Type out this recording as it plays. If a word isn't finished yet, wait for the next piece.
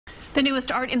The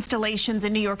newest art installations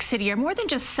in New York City are more than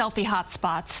just selfie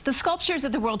hotspots. The sculptures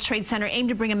at the World Trade Center aim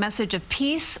to bring a message of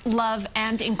peace, love,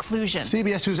 and inclusion.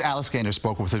 CBS 2's Alice Gaynor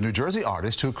spoke with a New Jersey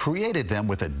artist who created them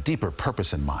with a deeper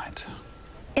purpose in mind.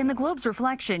 In the globe's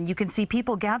reflection, you can see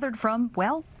people gathered from,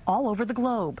 well, all over the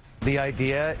globe. The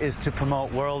idea is to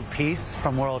promote world peace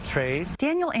from world trade.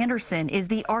 Daniel Anderson is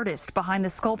the artist behind the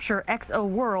sculpture XO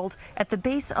World at the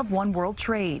base of One World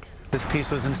Trade. This piece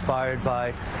was inspired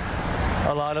by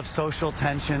a lot of social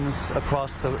tensions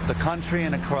across the country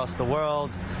and across the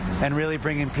world, and really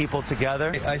bringing people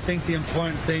together. I think the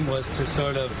important thing was to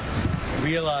sort of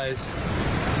realize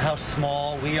how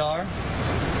small we are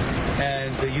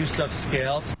and the use of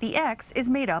scale. The X is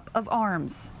made up of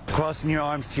arms. Crossing your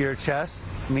arms to your chest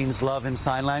means love in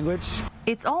sign language.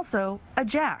 It's also a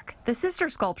jack, the sister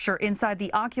sculpture inside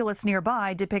the Oculus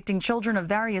nearby depicting children of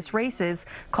various races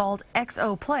called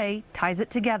XO Play ties it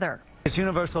together. This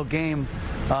universal game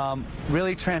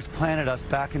really transplanted us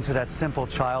back into that simple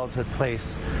childhood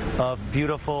place of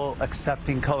beautiful,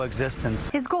 accepting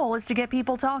coexistence. His goal is to get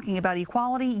people talking about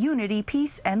equality, unity,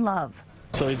 peace, and love.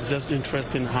 So it's just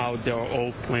interesting how they're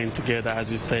all playing together,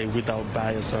 as you say, without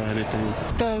bias or anything.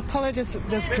 The color just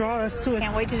draws us to it.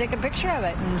 Can't wait to take a picture of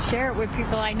it and share it with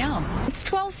people I know. It's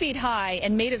 12 feet high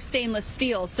and made of stainless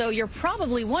steel, so you're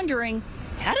probably wondering,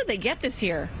 how did they get this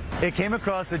here? It came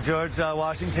across the George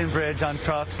Washington Bridge on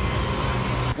trucks,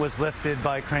 was lifted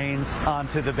by cranes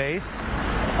onto the base.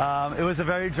 It was a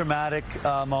very dramatic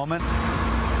moment.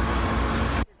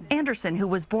 Anderson, who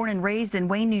was born and raised in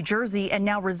Wayne, New Jersey, and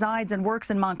now resides and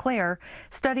works in Montclair,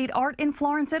 studied art in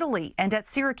Florence, Italy, and at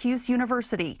Syracuse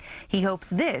University. He hopes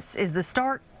this is the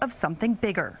start of something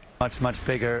bigger. Much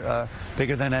bigger,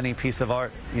 bigger than any piece of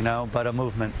art, you know, but a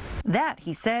movement. That,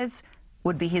 he says,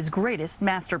 would be his greatest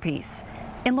masterpiece.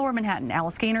 In Lower Manhattan,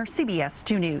 Alice Gaynor, CBS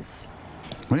 2 News.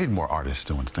 We need more artists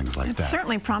doing things like that. It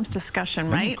certainly prompts discussion,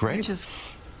 Isn't right? it great? Which is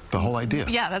the whole idea.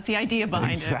 Yeah, that's the idea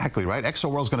behind it. Exactly, right? XO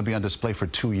World is going to be on display for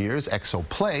 2 years. XO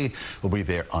Play will be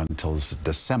there until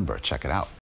December. Check it out.